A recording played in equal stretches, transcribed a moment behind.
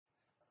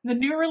The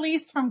new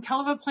release from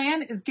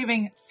Kellofaplan is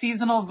giving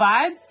seasonal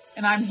vibes,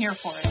 and I'm here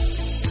for it.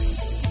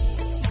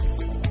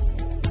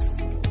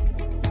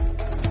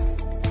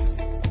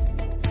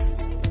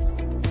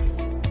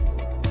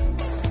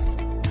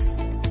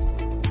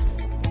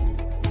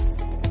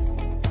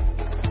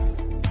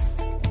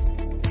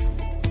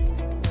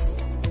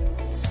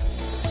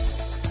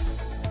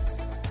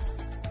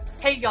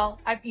 Hey y'all,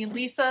 I'm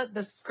Elisa,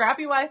 the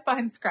Scrappy Wife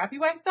behind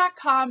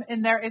ScrappyWife.com,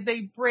 and there is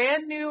a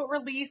brand new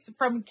release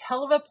from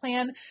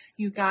Kellofaplan.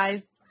 You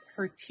guys,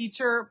 her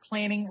teacher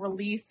planning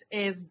release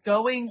is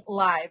going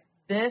live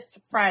this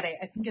Friday.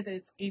 I think it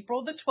is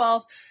April the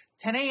 12th,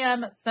 10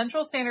 a.m.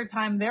 Central Standard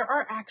Time. There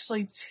are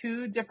actually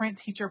 2 different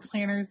teacher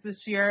planners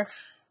this year.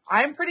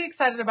 I'm pretty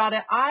excited about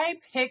it. I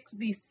picked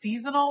the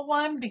seasonal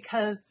one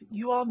because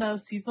you all know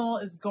seasonal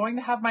is going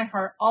to have my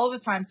heart all the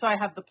time. So I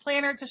have the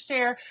planner to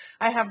share.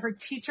 I have her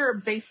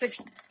teacher basics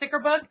sticker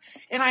book,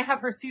 and I have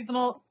her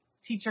seasonal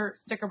teacher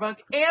sticker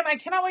book. And I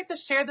cannot wait to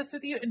share this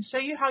with you and show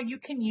you how you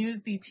can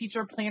use the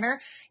teacher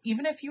planner,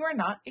 even if you are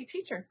not a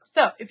teacher.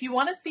 So if you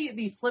want to see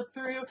the flip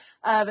through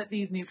of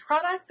these new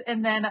products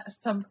and then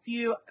a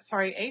few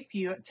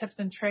tips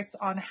and tricks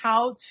on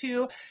how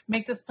to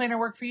make this planner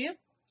work for you,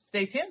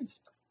 stay tuned.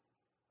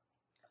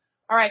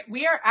 All right,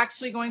 we are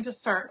actually going to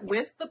start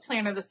with the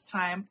planner this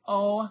time.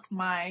 Oh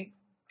my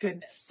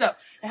goodness. So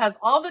it has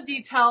all the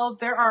details.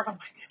 There are, oh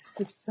my goodness,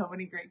 there's so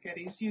many great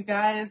goodies, you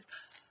guys.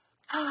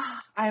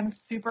 I'm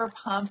super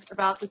pumped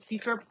about the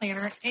teacher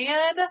planner,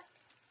 and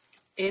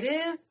it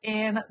is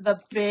in the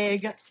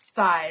big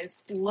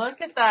size.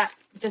 Look at that.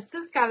 This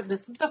is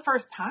the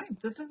first time.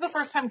 This is the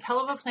first time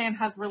Kellofaplan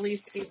has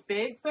released a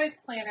big size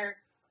planner.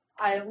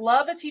 I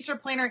love a teacher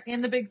planner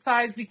in the big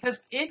size because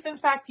if in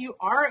fact you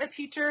are a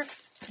teacher,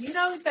 you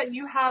know that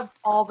you have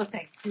all the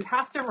things. You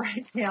have to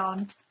write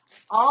down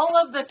all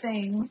of the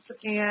things,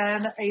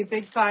 and a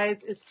big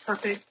size is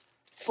perfect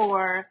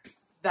for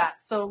that.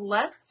 So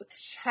let's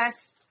check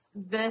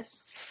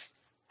this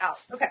out.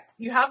 Okay,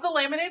 you have the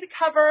laminated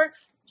cover,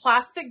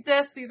 plastic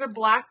disc. These are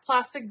black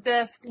plastic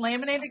disc,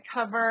 laminated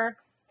cover,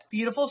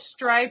 beautiful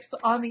stripes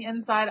on the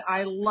inside.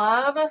 I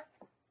love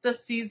the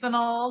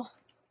seasonal.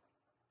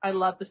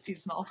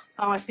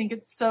 Oh, I think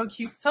it's so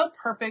cute, so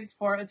perfect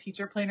for a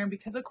teacher planner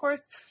because, of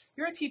course,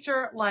 you're a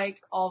teacher like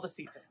all the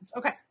seasons.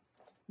 Okay,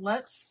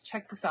 let's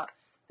check this out.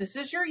 This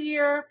is your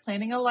year,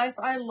 Planning a Life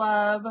I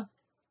Love,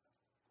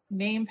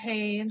 name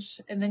page,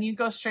 and then you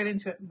go straight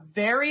into it.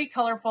 Very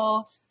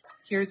colorful.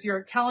 Here's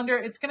your calendar.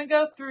 It's going to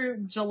go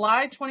through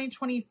July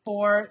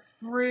 2024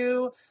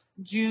 through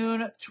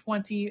June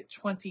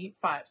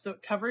 2025. So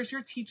it covers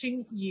your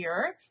teaching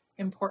year,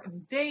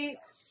 important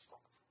dates.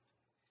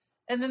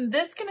 And then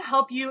this can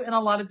help you in a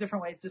lot of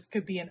different ways. This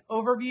could be an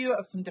overview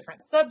of some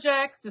different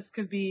subjects. This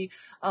could be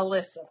a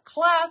list of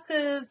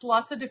classes,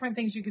 lots of different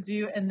things you could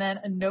do. And then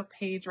a note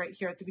page right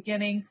here at the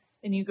beginning.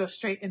 And you go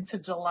straight into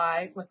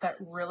July with that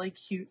really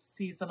cute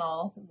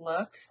seasonal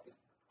look.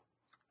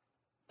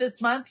 This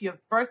month you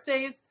have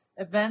birthdays,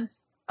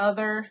 events,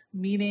 other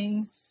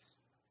meetings,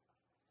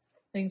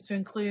 things to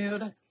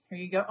include. Here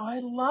you go. Oh,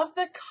 I love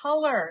the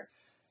color.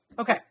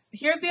 Okay,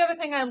 here's the other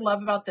thing I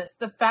love about this.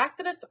 The fact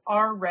that it's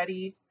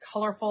already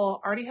colorful,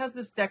 already has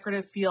this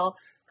decorative feel.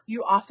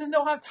 You often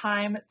don't have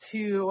time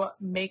to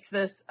make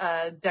this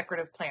a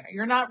decorative planner.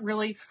 You're not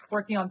really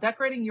working on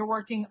decorating. You're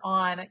working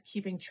on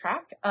keeping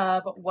track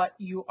of what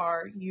you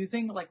are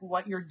using, like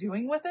what you're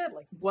doing with it,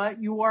 like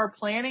what you are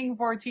planning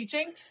for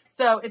teaching.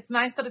 So it's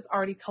nice that it's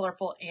already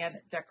colorful and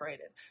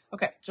decorated.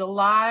 Okay,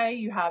 July,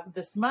 you have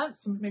this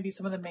month, maybe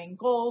some of the main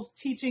goals,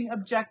 teaching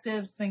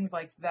objectives, things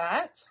like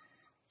that.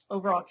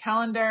 Overall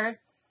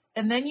calendar,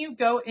 and then you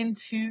go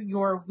into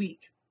your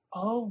week.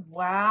 Oh,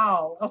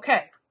 wow.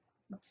 Okay.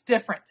 It's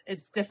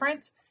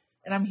different,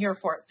 and I'm here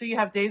for it. So you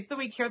have days of the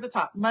week here at the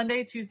top: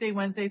 Monday, Tuesday,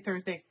 Wednesday,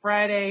 Thursday,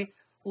 Friday,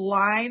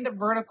 lined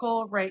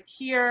vertical right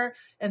here,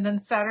 and then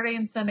Saturday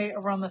and Sunday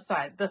over on the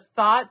side. The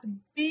thought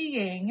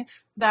being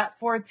that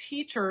for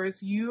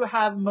teachers, you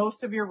have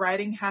most of your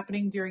writing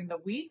happening during the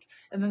week,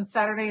 and then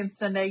Saturday and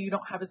Sunday, you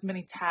don't have as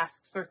many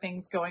tasks or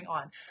things going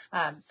on.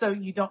 So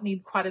you don't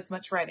need quite as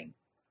much writing.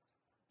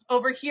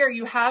 Over here,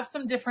 you have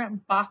some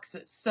different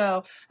boxes.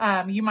 So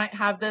you might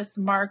have this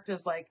marked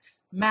as like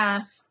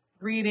math,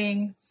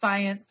 reading,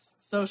 science,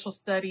 social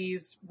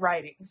studies,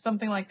 writing,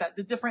 something like that.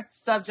 The different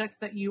subjects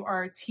that you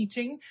are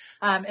teaching,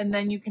 and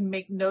then you can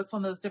make notes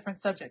on those different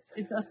subjects.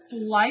 It's a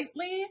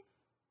slightly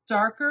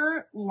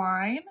darker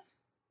line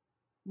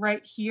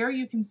right here.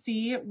 You can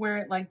see where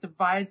it like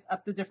divides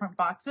up the different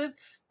boxes.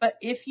 But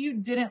if you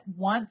didn't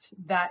want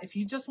that, if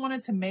you just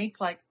wanted to make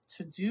like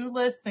to-do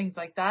lists, things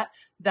like that,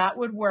 that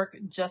would work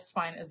just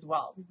fine as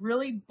well.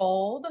 Really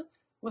bold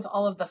with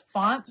all of the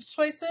font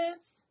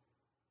choices.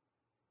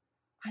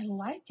 I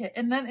like it.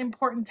 And then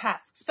important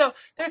tasks. So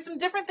there's some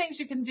different things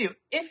you can do.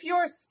 If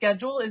your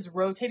schedule is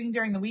rotating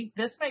during the week,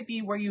 this might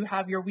be where you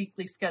have your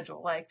weekly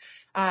schedule. Like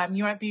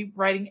you might be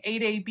writing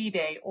A-Day,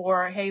 B-Day,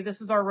 or hey,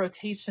 this is our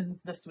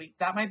rotations this week.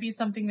 That might be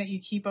something that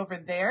you keep over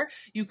there.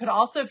 You could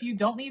also, if you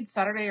don't need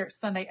Saturday or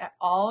Sunday at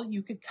all,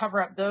 you could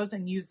cover up those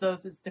and use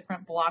those as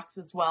different blocks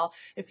as well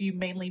if you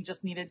mainly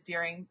just need it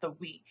during the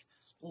week.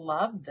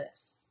 Love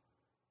this.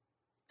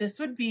 This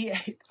would be,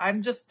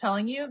 I'm just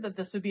telling you that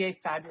this would be a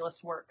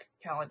fabulous work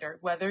calendar,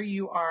 whether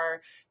you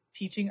are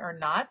teaching or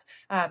not.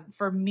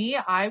 For me,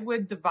 I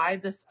would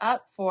divide this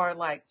up for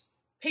like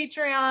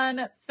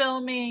Patreon,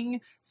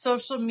 filming,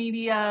 social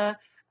media,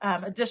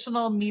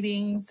 additional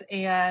meetings,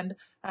 and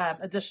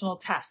additional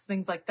tasks,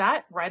 things like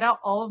that. Write out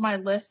all of my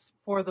lists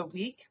for the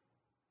week.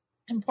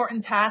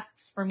 Important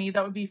tasks for me,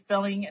 that would be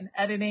filming and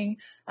editing.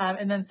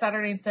 And then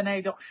Saturday and Sunday,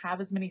 I don't have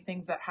as many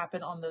things that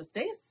happen on those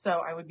days,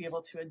 so I would be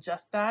able to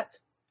adjust that.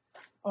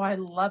 Oh, I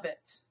love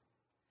it.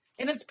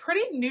 And it's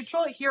pretty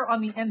neutral here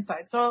on the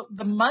inside. So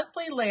the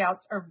monthly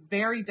layouts are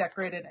very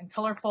decorated and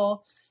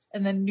colorful,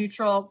 and then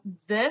neutral.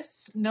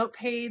 This note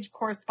page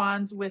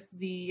corresponds with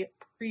the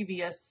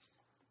previous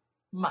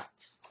month.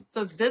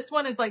 So this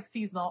one is like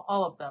seasonal,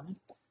 all of them.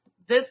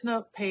 This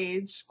note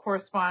page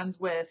corresponds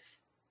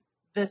with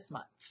this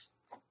month,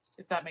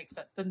 if that makes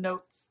sense. The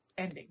notes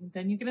ending.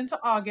 Then you get into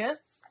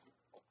August.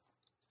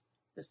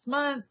 This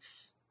month.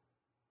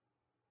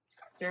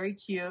 Very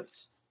cute.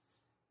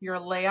 Your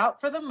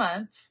layout for the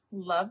month.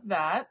 Love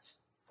that.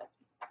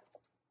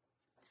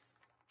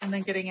 And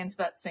then getting into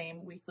that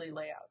same weekly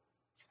layout.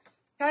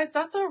 Guys,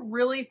 that's a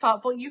really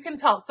thoughtful, you can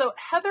tell. So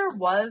Heather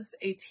was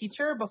a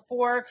teacher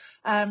before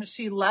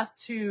she left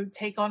to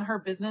take on her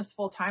business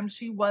full time.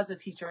 She was a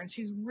teacher and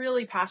she's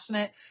really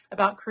passionate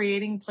about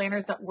creating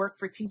planners that work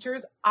for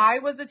teachers. I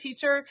was a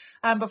teacher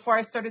before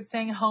I started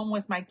staying home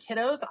with my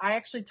kiddos. I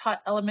actually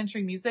taught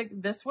elementary music.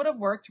 This would have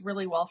worked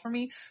really well for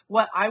me.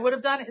 What I would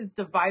have done is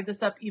divide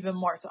this up even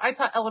more. So I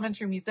taught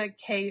elementary music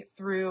K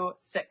through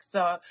 6.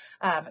 So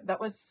that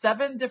was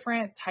 7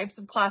 different types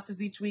of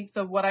classes each week.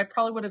 So what I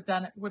probably would have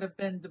done would have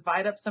been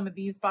divide up some of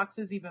these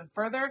boxes even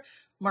further,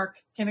 mark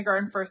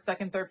kindergarten, 1st,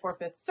 2nd, 3rd, 4th,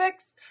 5th,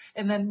 6th,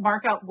 and then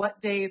mark out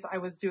what days I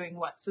was doing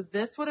what. So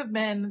this would have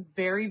been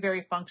very,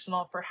 very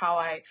functional for how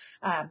I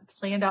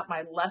planned out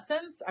my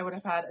lessons. I would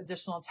have had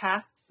additional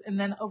tasks. And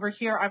then over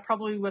here, I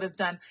probably would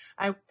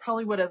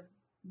have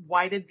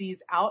whited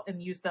these out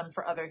and used them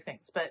for other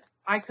things, but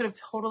I could have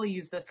totally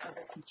used this as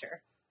a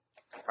teacher.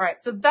 All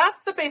right, so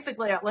that's the basic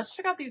layout. Let's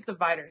check out these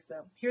dividers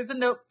though. Here's the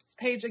notes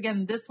page.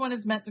 Again, this one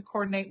is meant to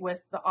coordinate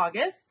with the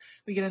August.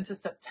 We get into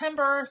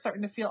September,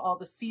 starting to feel all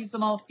the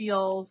seasonal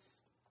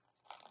feels.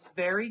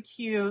 Very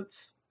cute.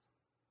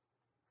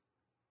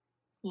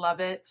 Love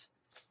it.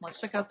 Let's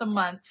check out the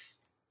month.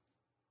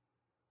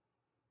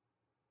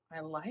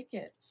 I like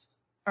it.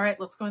 All right,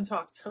 let's go into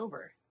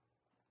October.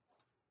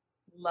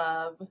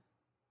 Love.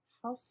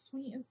 How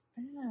sweet is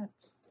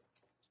that?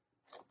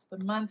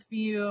 The month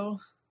view.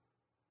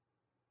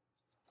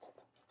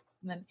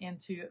 And then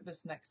into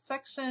this next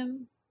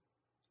section.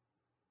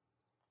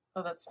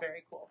 Oh, that's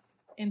very cool.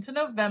 Into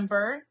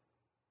November.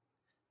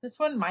 This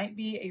one might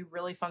be a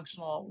really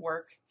functional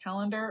work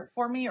calendar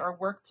for me, or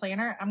work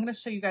planner. I'm going to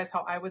show you guys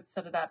how I would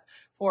set it up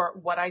for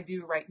what I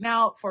do right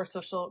now for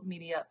social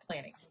media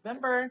planning.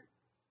 November.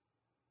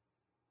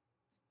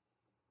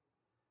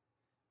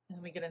 And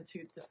then we get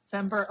into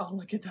December. Oh,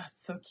 look at that.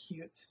 So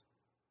cute.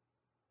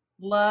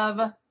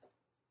 Love.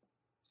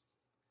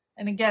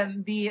 And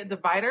again, the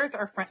dividers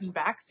are front and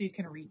back, so you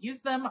can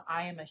reuse them.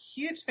 I am a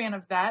huge fan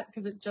of that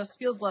because it just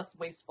feels less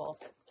wasteful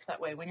that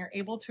way. When you're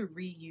able to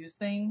reuse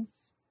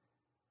things,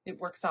 it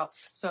works out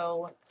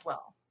so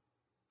well.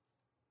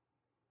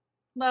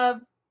 Love.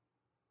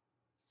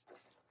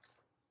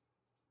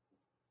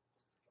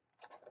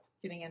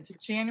 Getting into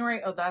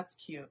January. Oh, that's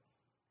cute.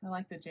 I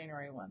like the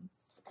January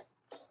ones.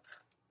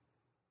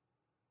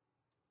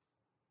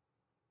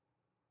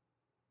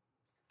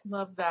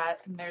 Love that.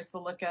 And there's the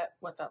look at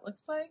what that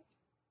looks like.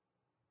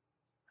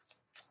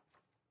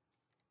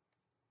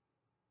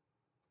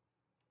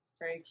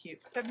 Very cute.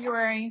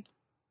 February.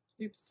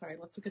 Oops, sorry.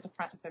 Let's look at the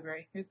front of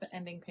February. Here's the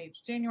ending page.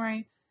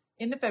 January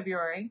into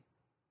February.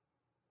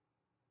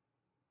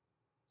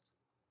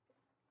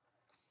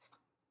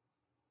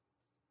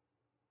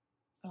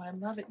 Oh, I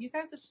love it. You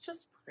guys, it's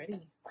just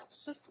pretty.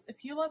 It's just,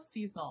 if you love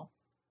seasonal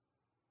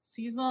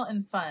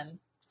and fun,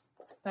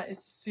 that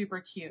is super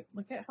cute.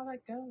 Look at how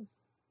that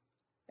goes.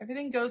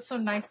 Everything goes so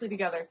nicely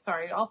together.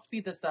 Sorry, I'll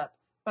speed this up.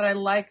 But I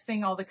like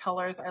seeing all the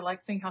colors. I like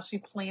seeing how she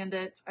planned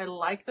it. I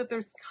like that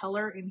there's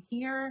color in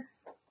here.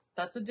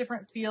 That's a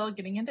different feel.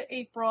 Getting into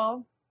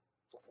April.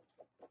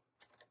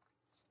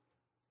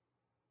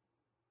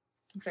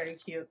 Very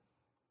cute.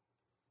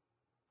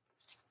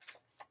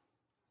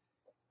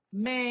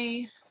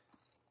 May.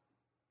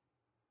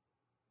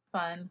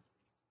 Fun.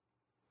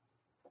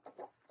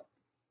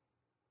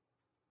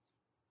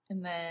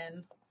 And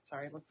then,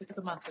 sorry, let's look at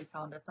the monthly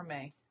calendar for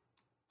May.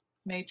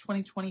 May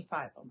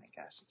 2025. Oh my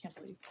gosh, I can't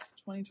believe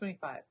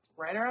 2025.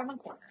 Right around the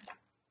corner.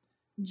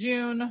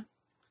 June.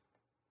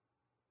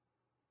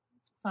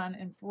 fun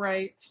and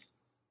bright.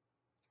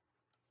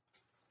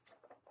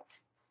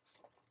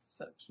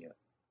 So cute.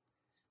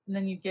 And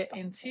then you get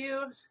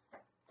into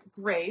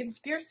grades.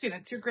 Dear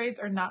students, your grades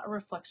are not a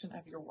reflection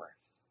of your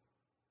worth.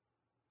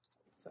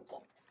 So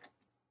cool.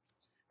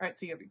 All right,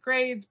 so you have your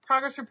grades,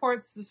 progress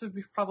reports. This would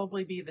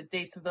probably be the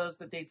dates of those,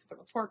 the dates of the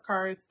report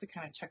cards to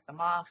kind of check them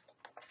off.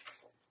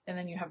 And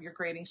then you have your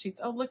grading sheets.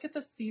 Oh, look at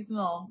the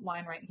seasonal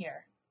line right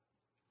here.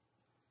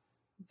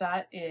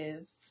 That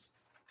is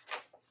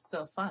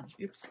so fun.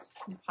 Oops,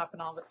 I'm popping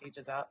all the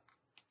pages out.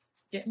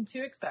 Getting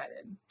too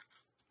excited.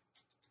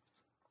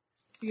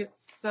 So you get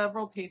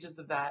several pages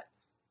of that.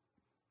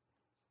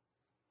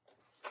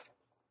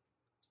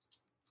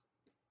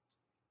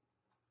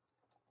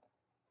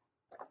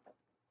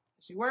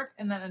 As you work,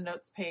 and then a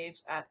notes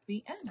page at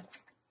the end.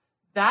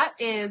 That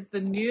is the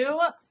new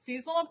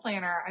seasonal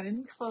planner. I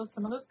didn't close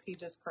some of those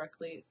pages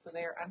correctly, so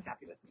they're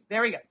unhappy with me.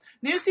 There we go.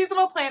 New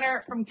seasonal planner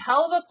from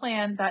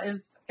Kellofaplan. That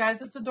is,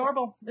 guys, it's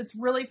adorable. It's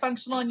really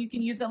functional, and you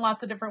can use it in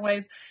lots of different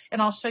ways.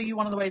 And I'll show you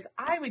one of the ways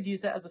I would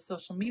use it as a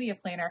social media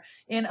planner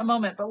in a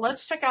moment. But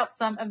let's check out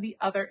some of the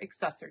other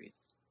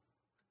accessories.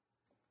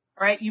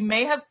 All right, you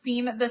may have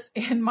seen this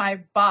in my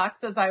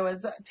box as I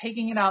was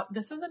taking it out.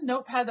 This is a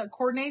notepad that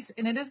coordinates,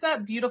 and it is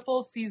that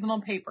beautiful seasonal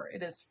paper.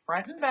 It is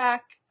front and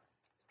back.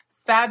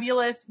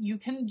 Fabulous. You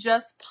can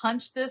just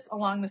punch this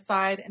along the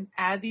side and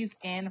add these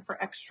in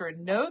for extra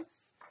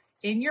notes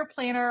in your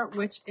planner,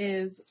 which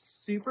is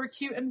super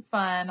cute and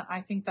fun.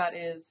 I think that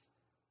is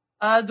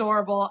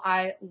adorable.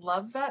 I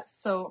love that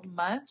so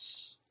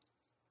much.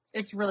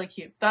 It's really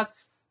cute.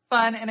 That's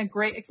fun and a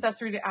great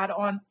accessory to add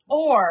on,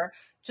 or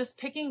just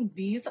picking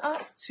these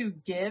up to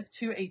give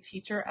to a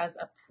teacher as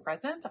a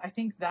present. I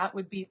think that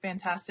would be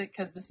fantastic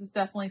because this is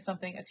definitely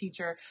something a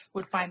teacher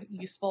would find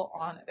useful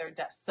on their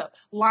desk. So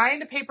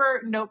lined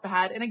paper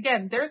notepad. And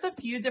again, there's a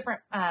few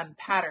different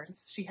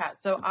patterns she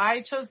has. So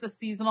I chose the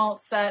seasonal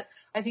set.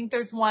 I think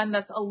there's one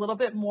that's a little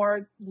bit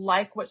more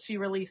like what she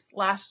released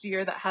last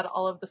year that had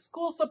all of the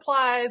school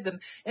supplies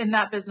and in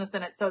that business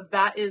in it. So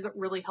that is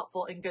really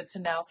helpful and good to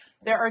know.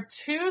 There are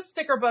 2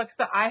 sticker books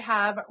that I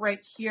have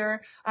right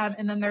here.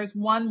 And then there's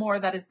one more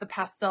that is the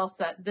pastel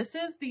set. This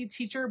is the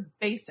teacher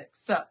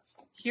basics. So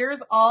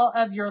here's all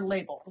of your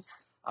labels.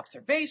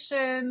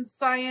 Observation,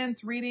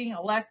 science, reading,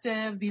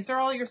 elective. These are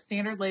all your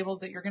standard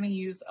labels that you're going to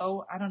use,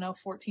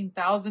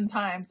 14,000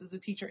 times as a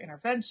teacher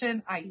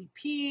intervention,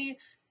 IEP,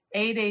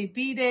 A-Day,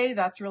 B-Day.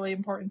 That's really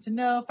important to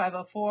know.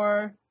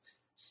 504.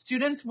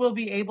 Students will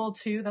be able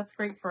to, that's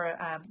great for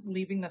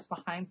leaving this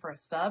behind for a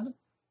sub.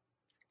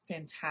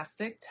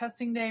 Fantastic.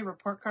 Testing day,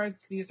 report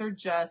cards. These are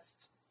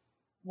just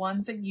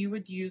ones that you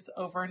would use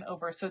over and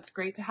over. So it's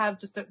great to have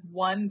just at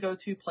one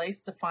go-to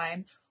place to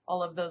find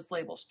all of those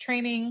labels.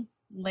 Training,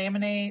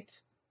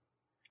 laminate,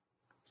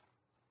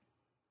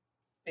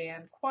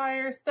 band,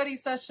 choir, study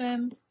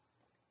session.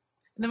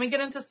 And then we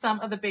get into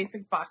some of the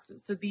basic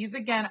boxes. So these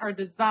again are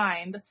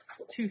designed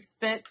to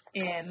fit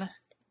in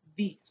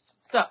these.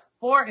 So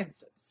for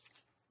instance,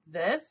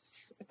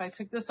 this, if I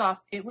took this off,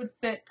 it would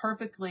fit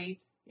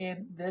perfectly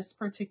in this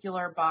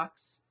particular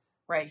box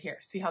right here.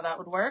 See how that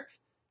would work?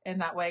 And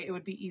that way it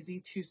would be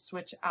easy to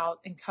switch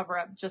out and cover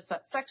up just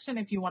that section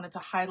if you wanted to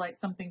highlight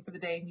something for the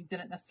day and you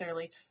didn't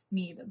necessarily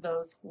need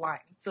those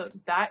lines. So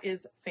that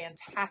is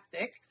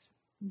fantastic.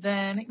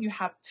 Then you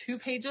have 2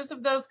 pages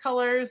of those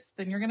colors.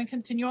 Then you're going to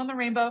continue on the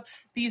rainbow.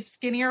 These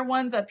skinnier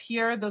ones up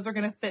here, those are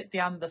going to fit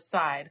down the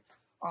side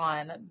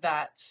on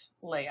that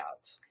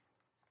layout.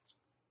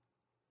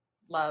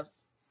 Love.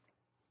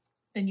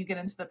 Then you get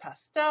into the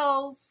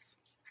pastels.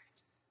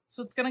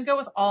 So it's going to go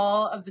with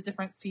all of the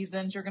different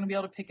seasons. You're going to be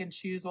able to pick and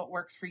choose what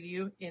works for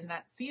you in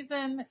that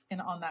season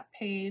and on that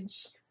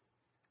page.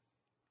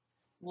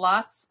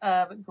 Lots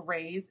of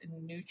grays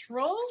and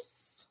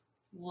neutrals.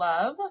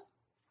 Love.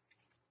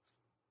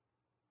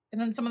 And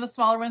then some of the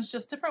smaller ones,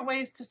 just different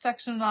ways to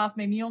section it off.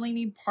 Maybe you only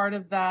need part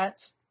of that.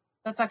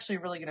 That's actually a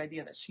really good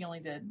idea that she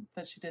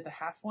did the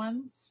half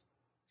ones.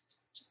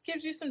 Just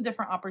gives you some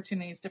different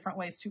opportunities, different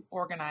ways to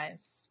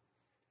organize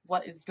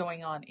what is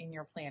going on in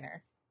your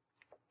planner.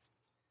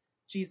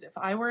 Geez, if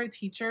I were a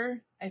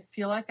teacher, I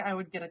feel like I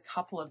would get a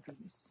couple of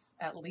these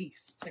at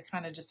least to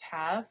kind of just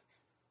have.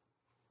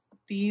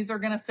 These are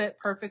going to fit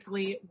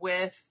perfectly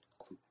with,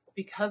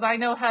 because I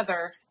know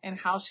Heather and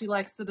how she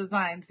likes to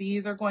design,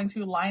 these are going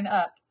to line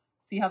up.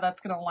 See how that's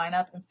going to line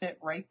up and fit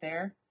right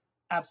there?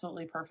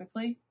 Absolutely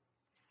perfectly.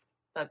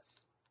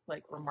 That's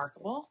like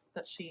remarkable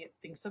that she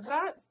thinks of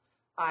that.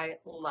 I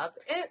love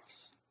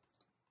it.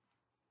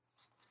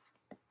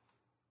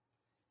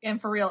 And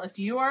for real, if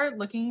you are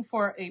looking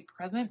for a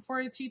present for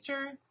a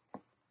teacher,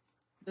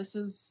 this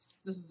is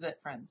it,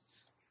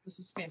 friends. This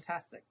is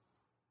fantastic.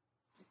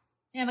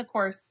 And of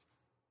course,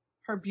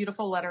 her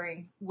beautiful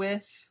lettering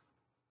with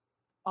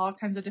all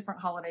kinds of different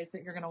holidays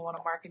that you're going to want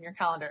to mark in your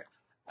calendar.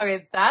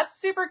 Okay,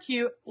 that's super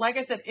cute. Like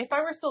I said, if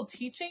I were still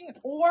teaching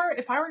or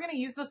if I were going to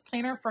use this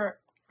planner for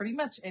pretty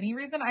much any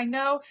reason, I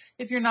know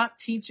if you're not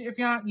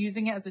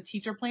using it as a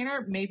teacher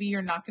planner, maybe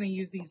you're not going to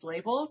use these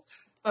labels.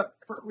 But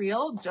for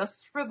real,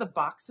 just for the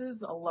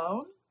boxes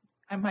alone,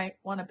 I might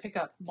want to pick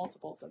up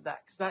multiples of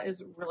that because that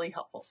is really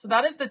helpful. So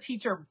that is the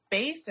teacher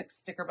basic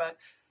sticker book.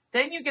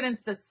 Then you get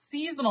into the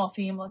seasonal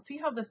theme. Let's see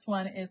how this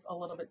one is a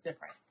little bit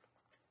different.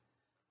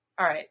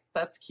 All right,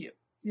 that's cute.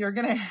 You're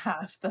going to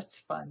have, that's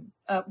fun,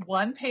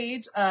 1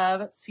 page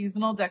of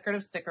seasonal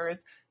decorative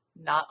stickers.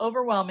 Not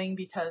overwhelming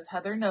because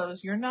Heather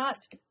knows you're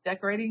not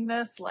decorating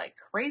this like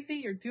crazy.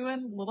 You're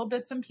doing little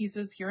bits and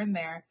pieces here and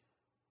there.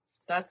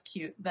 That's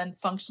cute. Then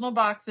functional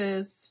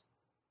boxes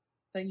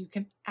that you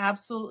can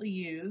absolutely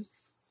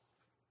use.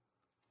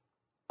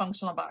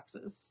 Functional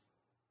boxes.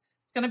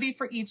 It's going to be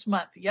for each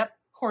month. Yep,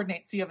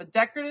 coordinate. So you have a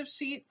decorative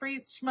sheet for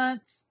each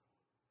month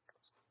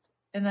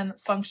and then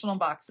functional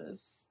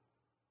boxes.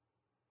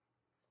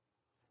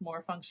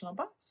 More functional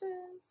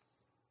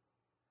boxes.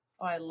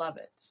 Oh, I love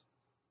it.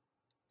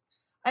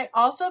 I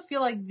also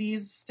feel like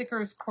these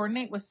stickers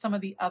coordinate with some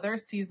of the other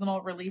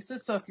seasonal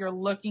releases. So if you're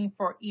looking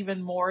for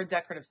even more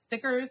decorative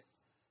stickers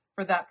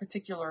for that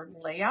particular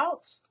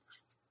layout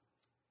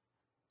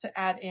to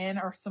add in,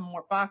 or some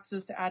more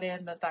boxes to add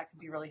in, that could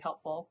be really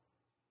helpful.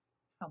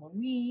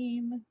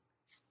 Halloween.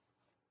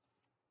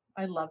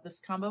 I love this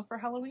combo for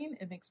Halloween.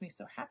 It makes me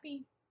so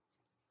happy.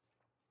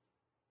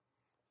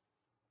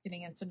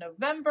 Getting into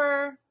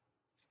November.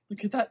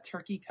 Look at that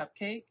turkey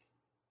cupcake.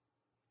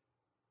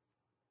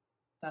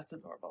 That's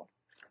adorable.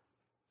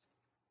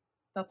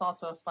 That's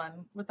also a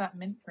fun, with that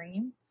mint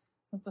green.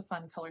 That's a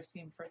fun color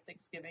scheme for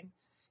Thanksgiving.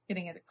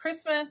 Getting into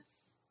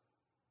Christmas.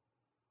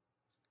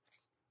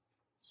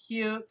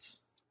 Cute.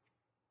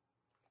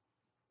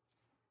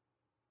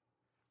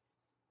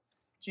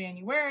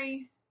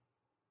 January.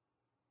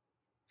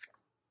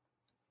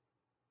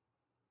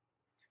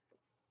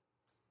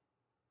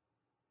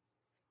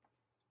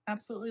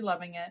 Absolutely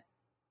loving it.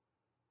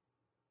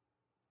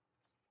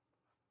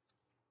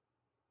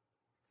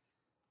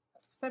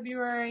 That's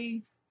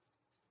February.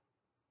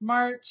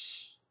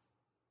 March.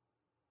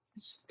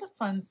 It's just a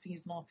fun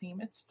seasonal theme.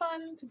 It's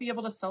fun to be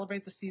able to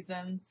celebrate the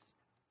seasons.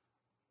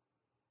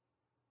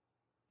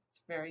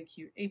 It's very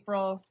cute.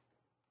 April.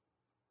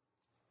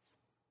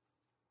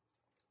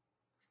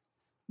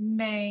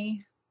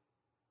 May.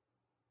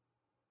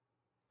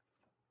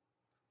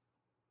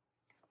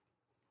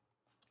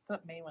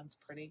 That May one's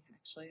pretty,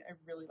 actually. I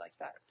really like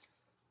that.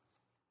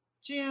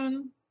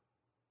 June.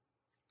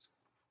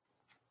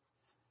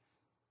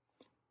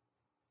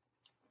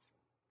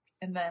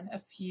 And then a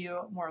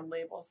few more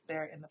labels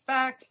there in the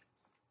back.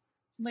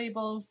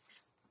 Labels,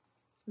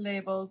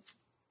 labels,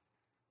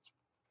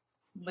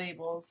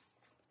 labels,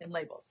 and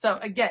labels. So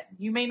again,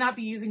 you may not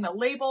be using the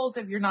labels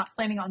if you're not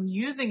planning on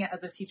using it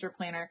as a teacher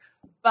planner,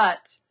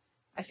 but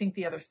I think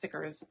the other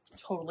stickers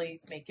totally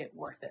make it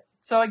worth it.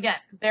 So again,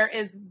 there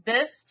is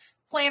this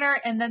planner,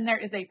 and then there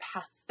is a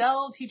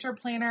pastel teacher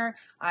planner.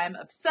 I'm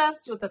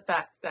obsessed with the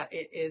fact that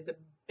it is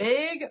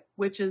big,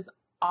 which is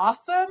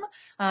awesome.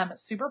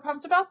 Super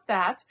pumped about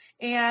that.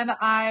 And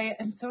I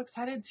am so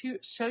excited to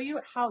show you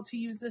how to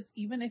use this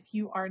even if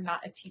you are not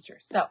a teacher.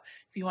 So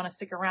if you want to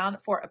stick around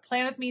for a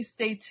plan with me,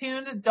 stay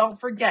tuned. Don't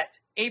forget,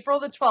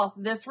 April the 12th,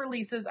 this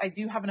releases. I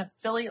do have an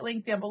affiliate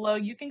link down below.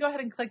 You can go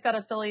ahead and click that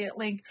affiliate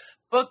link,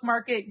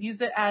 bookmark it,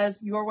 use it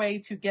as your way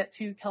to get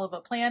to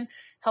Kellofaplan.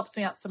 Helps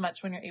me out so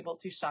much when you're able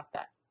to shop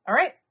that. All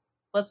right,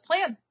 let's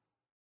plan.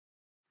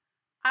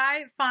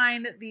 I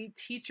find the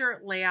teacher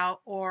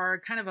layout,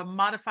 or kind of a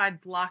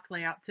modified block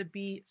layout, to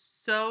be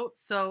so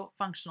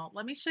functional.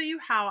 Let me show you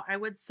how I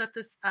would set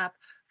this up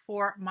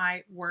for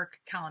my work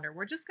calendar.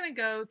 We're just going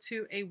to go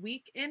to a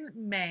week in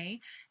May,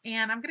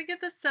 and I'm going to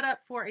get this set up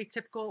for a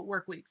typical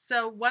work week.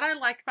 So what I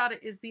like about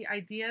it is the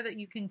idea that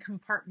you can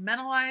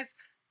compartmentalize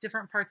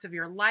different parts of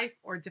your life,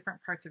 or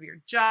different parts of your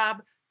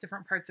job,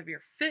 different parts of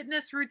your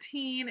fitness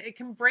routine. It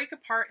can break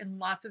apart in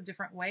lots of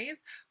different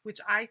ways,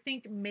 which I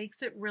think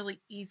makes it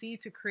really easy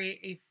to create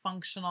a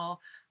functional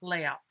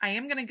layout. I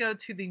am going to go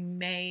to the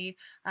May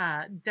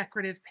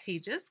decorative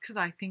pages because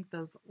I think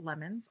those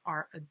lemons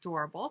are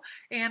adorable.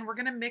 And we're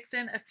going to mix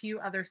in a few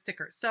other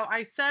stickers. So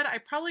I said I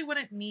probably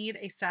wouldn't need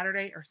a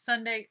Saturday or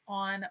Sunday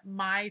on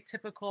my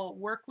typical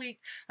work week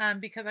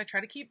because I try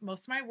to keep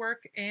most of my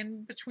work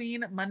in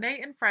between Monday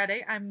and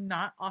Friday. I'm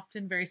not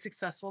often very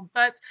successful,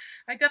 but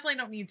I definitely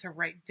don't need to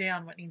write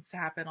down what needs to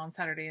happen on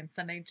Saturday and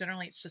Sunday.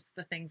 Generally, it's just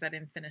the things I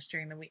didn't finish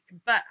during the week.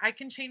 But I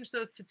can change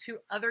those to 2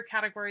 other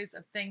categories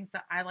of things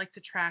that I like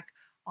to track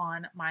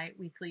on my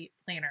weekly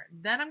planner.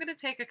 Then I'm going to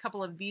take a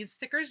couple of these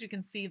stickers. You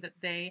can see that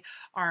they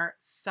are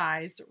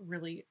sized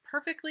really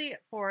perfectly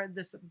for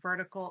this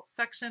vertical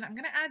section. I'm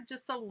going to add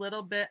just a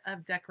little bit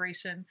of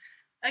decoration.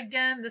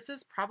 Again, this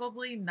is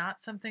probably not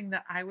something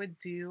that I would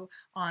do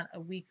on a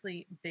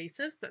weekly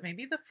basis, but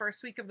maybe the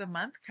first week of the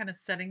month, kind of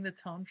setting the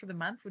tone for the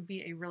month, would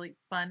be a really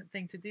fun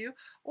thing to do.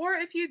 Or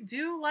if you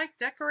do like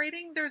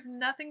decorating, there's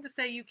nothing to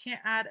say you can't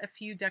add a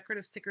few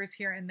decorative stickers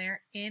here and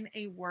there in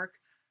a work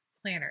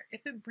planner.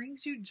 If it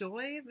brings you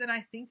joy, then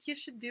I think you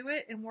should do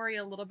it and worry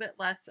a little bit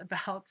less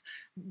about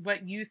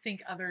what you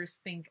think others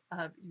think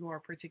of your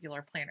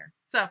particular planner.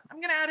 So I'm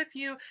going to add a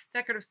few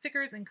decorative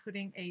stickers,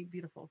 including a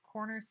beautiful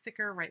corner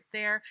sticker right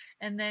there,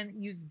 and then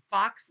use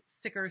box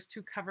stickers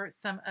to cover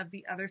some of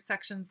the other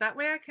sections. That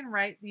way I can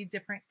write the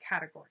different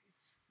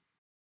categories.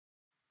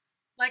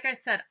 Like I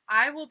said,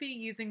 I will be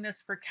using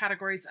this for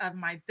categories of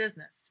my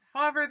business.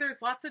 However,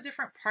 there's lots of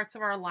different parts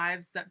of our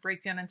lives that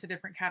break down into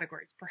different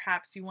categories.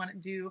 Perhaps you want to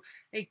do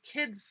a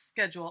kid's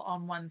schedule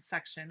on one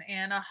section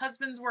and a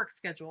husband's work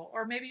schedule,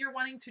 or maybe you're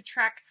wanting to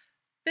track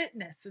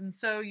fitness. And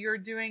so you're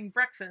doing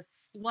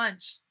breakfast,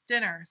 lunch,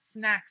 dinner,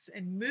 snacks,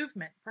 and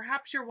movement.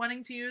 Perhaps you're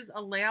wanting to use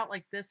a layout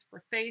like this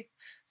for faith.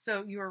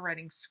 So you are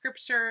writing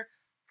scripture,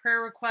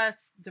 prayer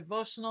requests,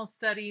 devotional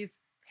studies,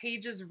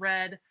 pages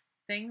read,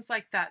 things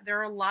like that.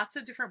 There are lots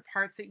of different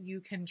parts that you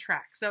can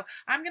track. So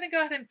I'm going to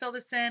go ahead and fill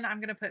this in. I'm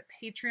going to put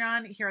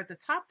Patreon here at the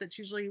top. That's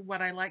usually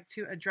what I like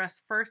to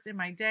address first in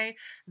my day.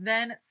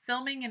 Then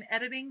filming and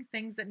editing,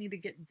 things that need to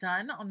get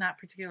done on that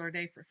particular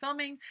day for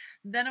filming.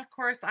 Then of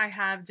course I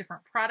have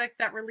different product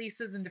that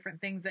releases and different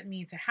things that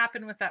need to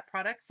happen with that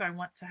product. So I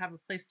want to have a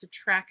place to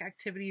track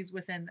activities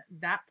within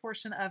that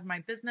portion of my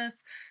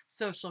business.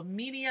 Social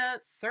media,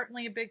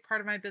 certainly a big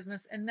part of my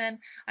business. And then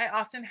I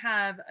often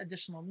have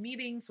additional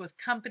meetings with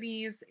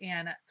companies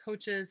and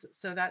coaches.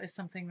 So that is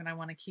something that I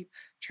want to keep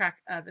track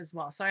of as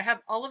well. So I have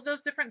all of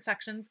those different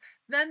sections.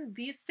 Then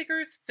these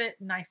stickers fit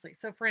nicely.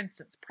 So for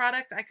instance,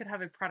 product, I could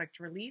have a product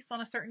release on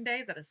a certain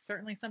day. That is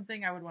certainly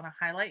something I would want to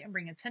highlight and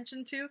bring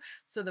attention to.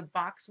 So the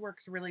box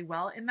works really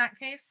well in that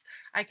case.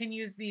 I can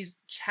use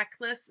these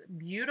checklists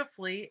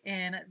beautifully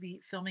in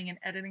the filming and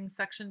editing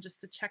section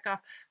just to check off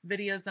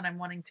videos that I'm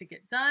wanting to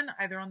get done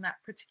either on that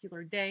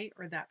particular day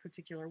or that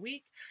particular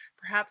week.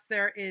 Perhaps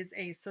there is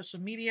a social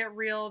media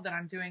reel that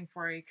I'm doing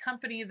for a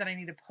company that I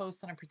need to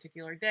post on a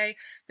particular day.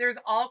 There's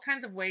all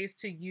kinds of ways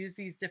to use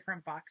these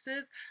different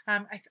boxes.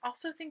 I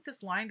also think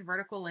this lined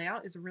vertical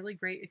layout is really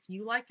great. If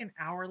you like an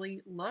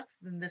hourly look,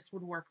 then this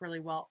would work really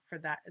well for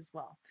that as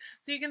well.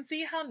 So you can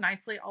see how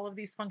nicely all of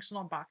these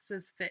functional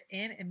boxes fit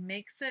in and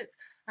makes it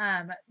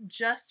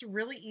just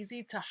really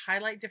easy to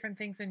highlight different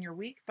things in your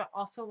week, but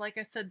also, like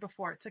I said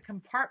before, to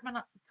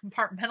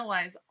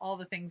compartmentalize all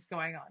the things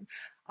going on.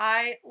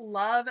 I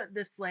love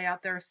this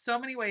layout. There are so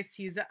many ways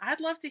to use it. I'd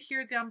love to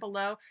hear down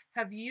below,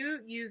 have you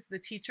used the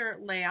teacher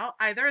layout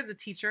either as a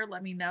teacher,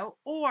 let me know,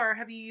 or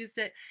have you used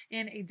it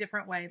in a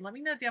different way? Let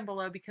me know down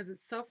below because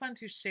it's so fun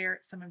to share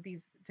some of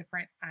these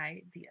different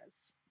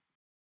ideas.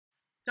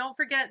 Don't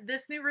forget,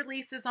 this new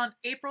release is on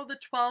April the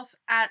 12th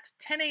at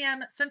 10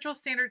 a.m. Central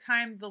Standard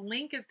Time. The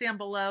link is down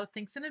below.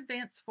 Thanks in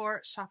advance for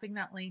shopping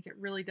that link. It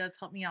really does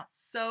help me out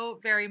so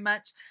very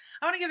much.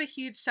 I want to give a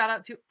huge shout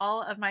out to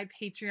all of my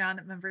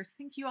Patreon members.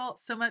 Thank you all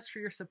so much for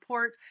your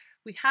support.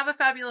 We have a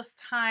fabulous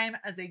time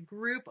as a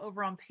group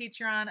over on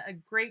Patreon, a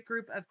great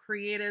group of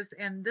creatives.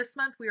 And this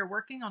month we are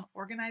working on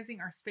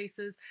organizing our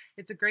spaces.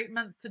 It's a great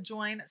month to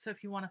join. So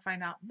if you want to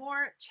find out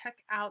more, check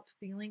out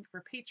the link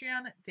for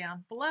Patreon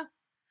down below.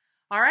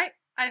 All right,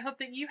 I hope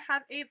that you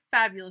have a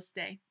fabulous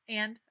day.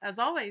 And as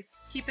always,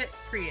 keep it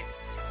creative.